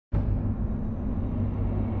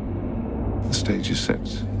The stage is set.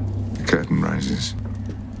 The curtain rises.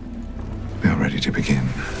 We are ready to begin.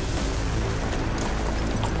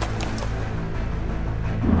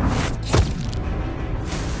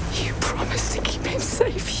 You promised to keep him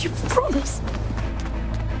safe. You promised.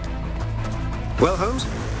 Well, Holmes,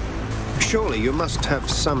 surely you must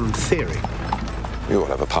have some theory. We all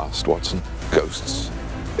have a past, Watson. Ghosts.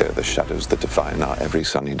 They're the shadows that define our every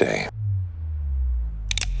sunny day.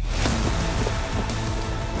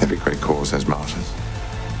 Every great cause has martyrs.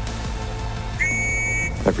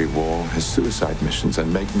 Every war has suicide missions,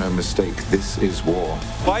 and make no mistake, this is war.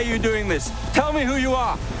 Why are you doing this? Tell me who you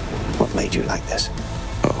are! What made you like this?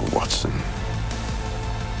 Oh, Watson.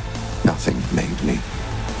 Nothing made me.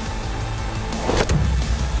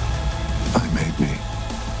 I made me.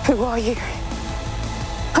 Who are you?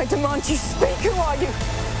 I demand you speak. Who are you?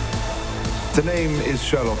 The name is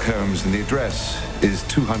Sherlock Holmes, and the address is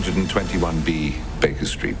 221B Baker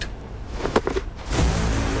Street.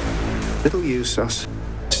 Little use us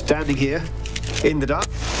standing here in the dark.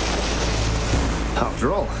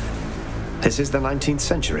 After all, this is the 19th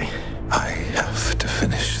century. I have to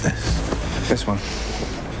finish this. This one.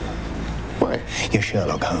 Why? You're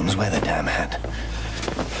Sherlock Holmes. Wear the damn hat.